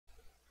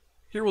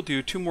Here we'll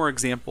do two more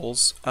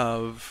examples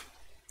of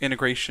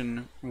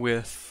integration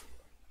with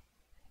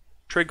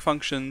trig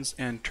functions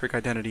and trig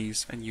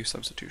identities and u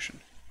substitution.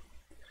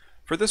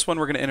 For this one,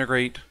 we're going to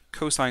integrate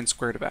cosine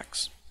squared of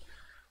x.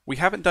 We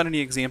haven't done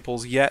any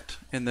examples yet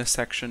in this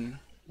section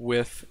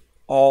with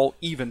all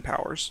even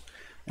powers,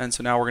 and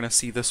so now we're going to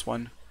see this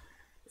one.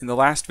 In the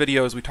last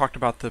video, as we talked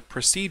about the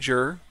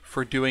procedure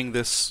for doing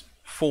this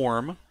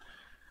form,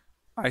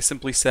 I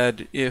simply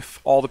said if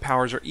all the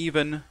powers are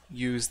even,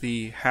 use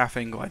the half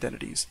angle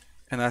identities,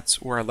 and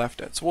that's where I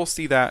left it. So we'll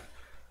see that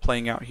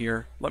playing out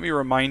here. Let me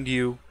remind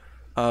you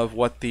of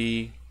what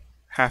the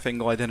half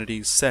angle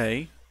identities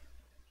say.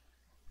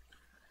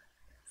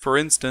 For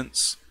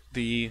instance,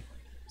 the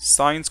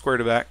sine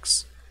squared of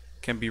x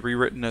can be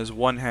rewritten as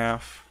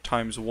 1/2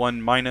 times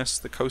 1 minus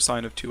the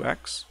cosine of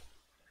 2x,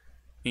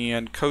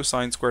 and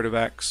cosine squared of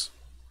x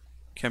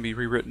can be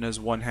rewritten as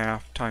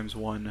 1/2 times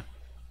 1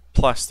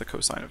 plus the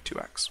cosine of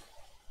 2x.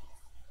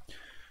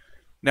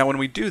 Now when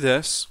we do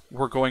this,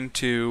 we're going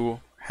to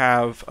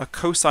have a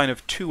cosine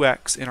of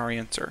 2x in our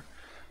answer.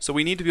 So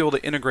we need to be able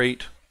to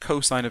integrate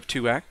cosine of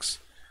 2x,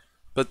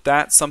 but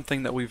that's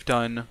something that we've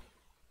done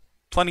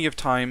plenty of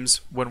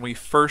times when we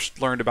first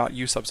learned about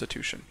u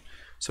substitution.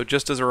 So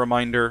just as a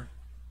reminder,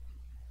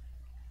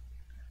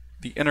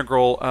 the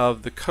integral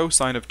of the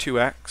cosine of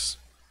 2x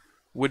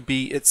would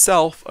be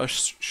itself a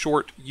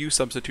short u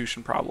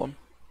substitution problem,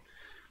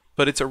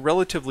 but it's a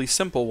relatively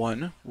simple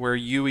one where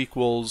u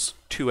equals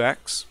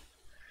 2x,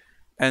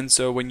 and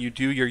so when you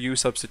do your u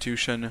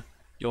substitution,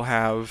 you'll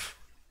have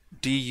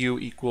du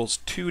equals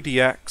 2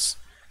 dx,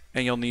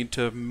 and you'll need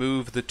to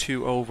move the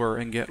 2 over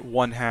and get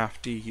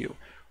 1/2 du.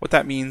 What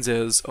that means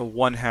is a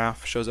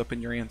 1/2 shows up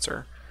in your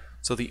answer.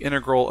 So the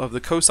integral of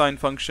the cosine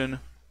function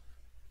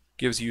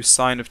gives you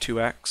sine of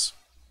 2x,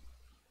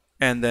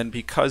 and then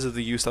because of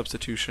the u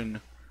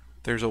substitution,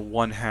 there's a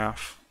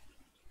 1/2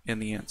 in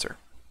the answer.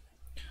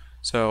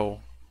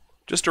 So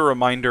just a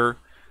reminder,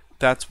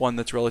 that's one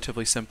that's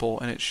relatively simple,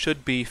 and it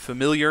should be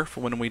familiar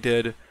from when we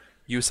did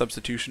u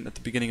substitution at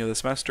the beginning of the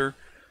semester,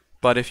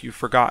 but if you've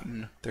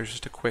forgotten, there's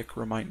just a quick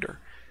reminder.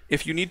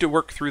 If you need to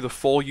work through the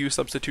full u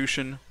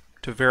substitution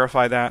to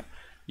verify that,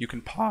 you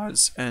can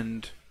pause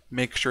and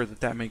make sure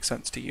that that makes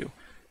sense to you,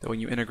 that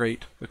when you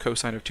integrate the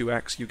cosine of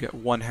 2x, you get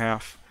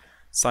 1/2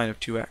 sine of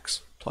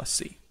 2x plus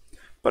c.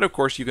 But of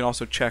course, you can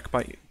also check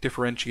by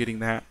differentiating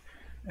that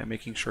and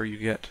making sure you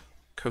get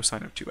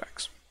cosine of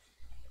 2x.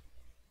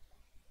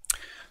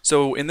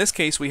 So in this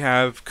case, we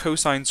have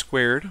cosine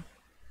squared.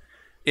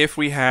 If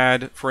we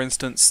had, for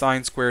instance,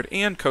 sine squared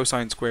and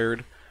cosine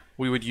squared,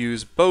 we would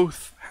use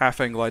both half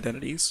angle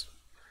identities.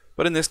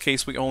 But in this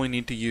case, we only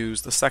need to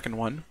use the second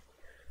one,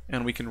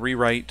 and we can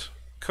rewrite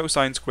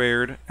cosine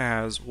squared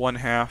as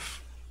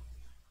 1/2,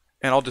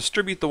 and I'll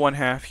distribute the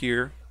 1/2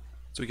 here,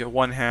 so we get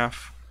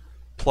 1/2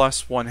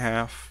 plus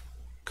 1/2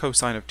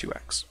 cosine of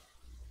 2x.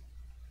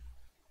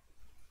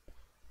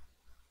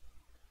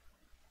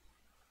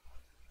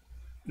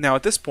 Now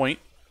at this point,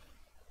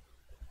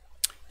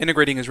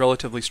 integrating is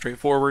relatively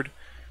straightforward.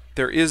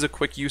 There is a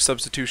quick u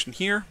substitution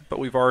here, but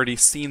we've already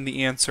seen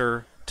the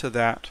answer to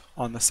that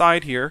on the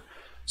side here,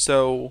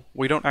 so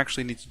we don't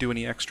actually need to do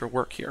any extra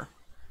work here.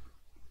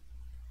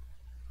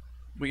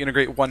 We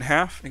integrate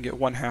 1/2 and get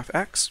 1/2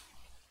 x.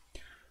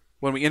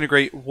 When we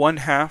integrate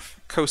 1/2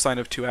 cosine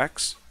of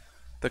 2x,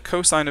 the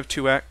cosine of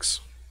 2x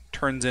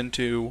turns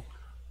into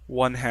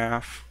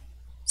 1/2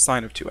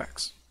 sine of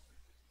 2x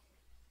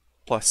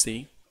plus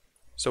c.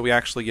 So we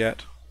actually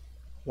get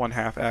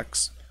 1/2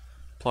 x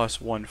plus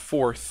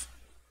 1/4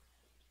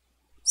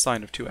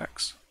 sine of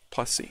 2x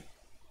plus c.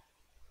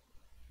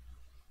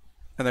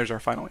 And there's our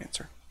final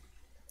answer.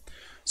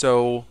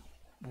 So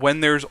when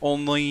there's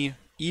only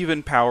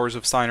even powers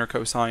of sine or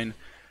cosine,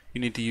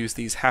 you need to use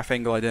these half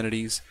angle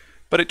identities.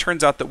 But it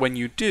turns out that when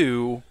you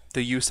do,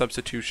 the u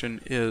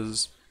substitution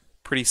is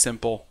pretty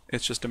simple.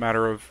 It's just a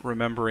matter of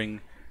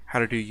remembering how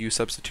to do u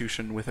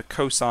substitution with a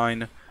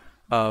cosine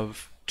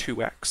of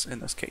 2x in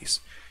this case.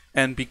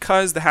 And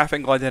because the half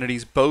angle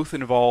identities both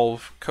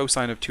involve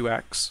cosine of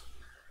 2x,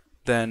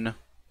 then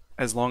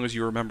as long as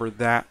you remember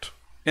that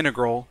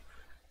integral,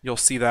 you'll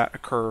see that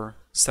occur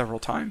several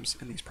times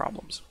in these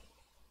problems.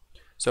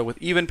 So with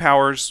even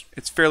powers,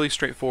 it's fairly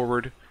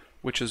straightforward,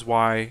 which is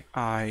why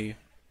I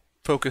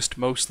focused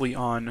mostly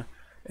on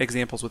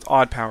examples with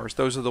odd powers.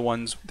 Those are the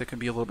ones that can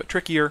be a little bit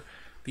trickier.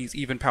 These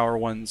even power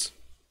ones,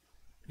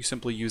 you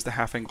simply use the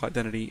half angle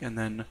identity and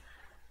then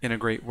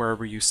integrate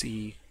wherever you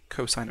see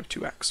cosine of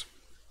 2x.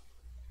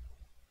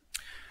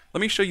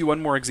 Let me show you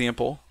one more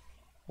example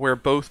where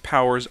both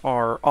powers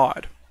are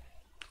odd.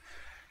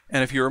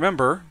 And if you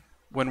remember,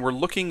 when we're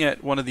looking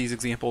at one of these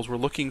examples, we're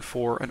looking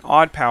for an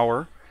odd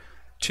power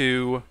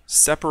to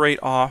separate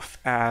off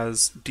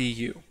as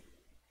du.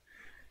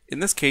 In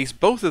this case,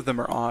 both of them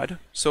are odd,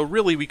 so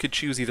really we could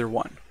choose either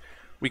one.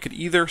 We could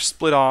either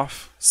split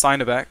off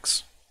sine of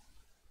x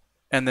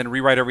and then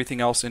rewrite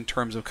everything else in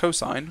terms of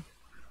cosine,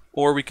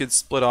 or we could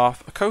split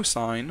off a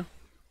cosine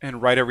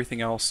and write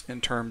everything else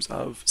in terms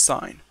of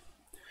sine.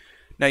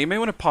 Now you may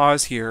want to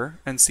pause here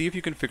and see if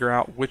you can figure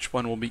out which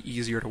one will be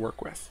easier to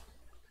work with.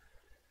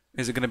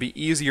 Is it going to be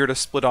easier to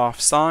split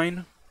off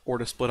sine or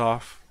to split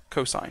off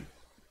cosine?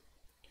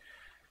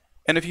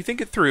 And if you think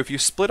it through, if you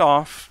split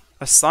off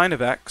a sine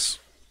of x,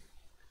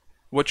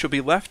 what you'll be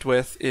left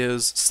with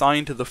is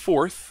sine to the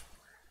fourth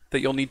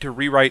that you'll need to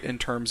rewrite in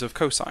terms of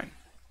cosine.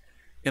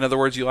 In other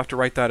words, you'll have to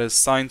write that as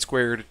sine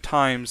squared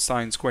times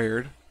sine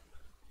squared,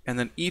 and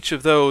then each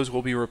of those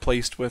will be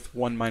replaced with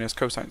 1 minus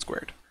cosine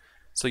squared.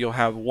 So you'll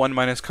have 1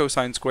 minus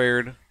cosine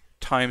squared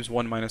times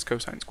 1 minus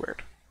cosine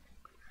squared,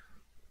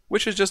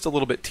 which is just a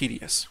little bit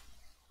tedious.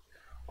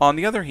 On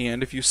the other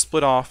hand, if you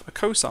split off a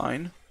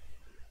cosine,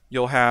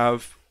 you'll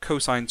have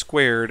cosine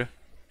squared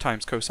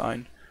times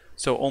cosine,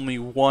 so only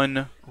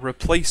one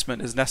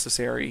replacement is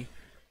necessary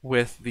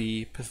with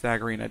the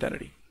Pythagorean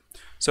identity.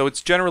 So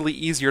it's generally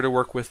easier to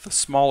work with the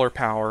smaller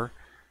power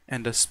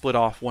and to split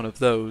off one of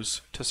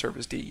those to serve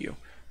as du.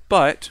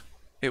 But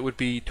it would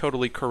be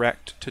totally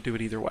correct to do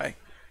it either way.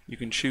 You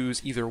can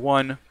choose either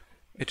one.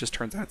 It just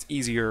turns out it's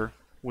easier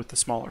with the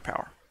smaller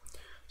power.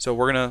 So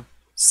we're going to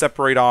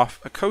separate off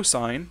a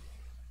cosine.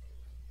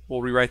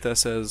 We'll rewrite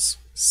this as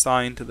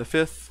sine to the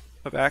fifth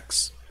of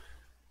x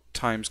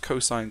times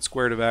cosine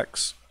squared of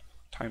x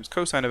times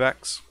cosine of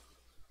x,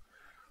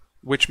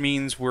 which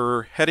means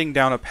we're heading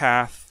down a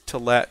path to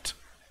let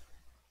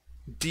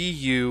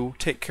du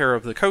take care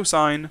of the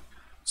cosine,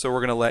 so we're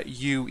going to let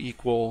u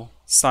equal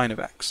sine of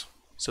x,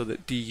 so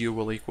that du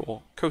will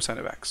equal cosine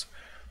of x,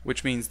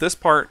 which means this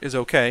part is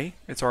okay.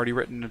 It's already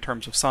written in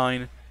terms of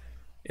sine.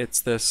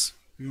 It's this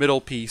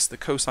middle piece, the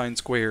cosine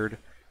squared,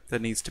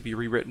 that needs to be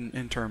rewritten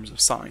in terms of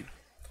sine.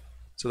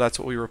 So that's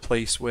what we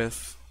replace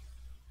with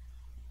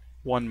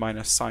 1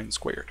 minus sine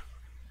squared.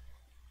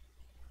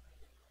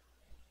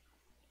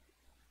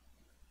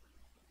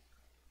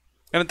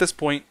 And at this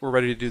point, we're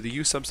ready to do the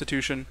u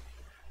substitution.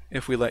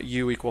 If we let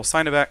u equal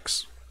sine of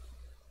x,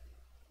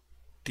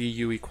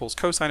 du equals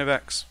cosine of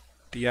x,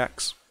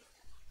 dx,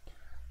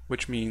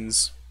 which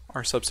means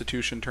our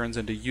substitution turns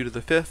into u to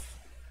the fifth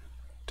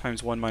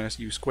times 1 minus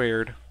u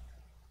squared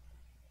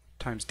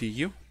times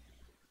du.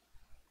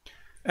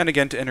 And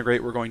again, to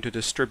integrate, we're going to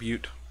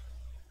distribute.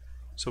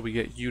 So we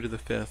get u to the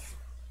fifth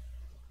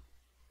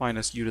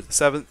minus u to the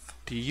seventh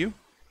du,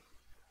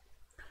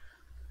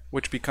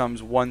 which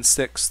becomes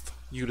 1/6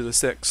 u to the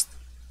sixth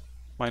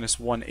minus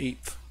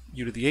 1/8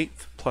 u to the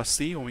eighth plus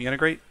c when we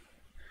integrate.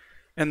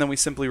 And then we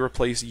simply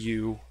replace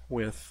u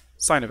with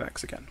sine of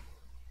x again.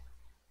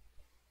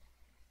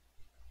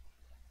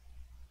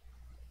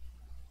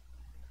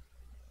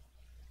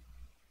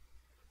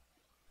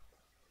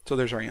 So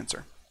there's our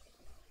answer.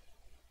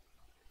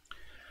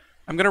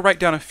 I'm going to write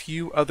down a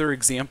few other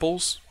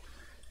examples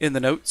in the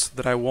notes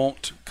that I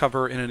won't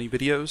cover in any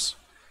videos.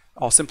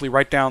 I'll simply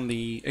write down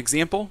the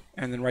example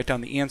and then write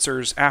down the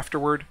answers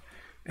afterward,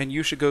 and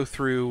you should go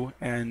through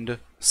and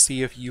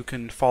see if you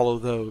can follow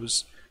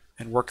those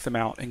and work them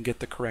out and get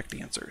the correct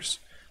answers.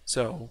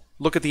 So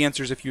look at the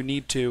answers if you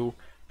need to,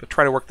 but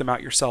try to work them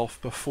out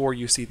yourself before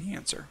you see the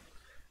answer,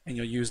 and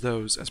you'll use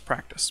those as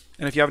practice.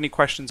 And if you have any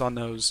questions on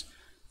those,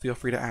 feel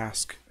free to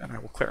ask and I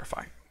will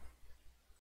clarify.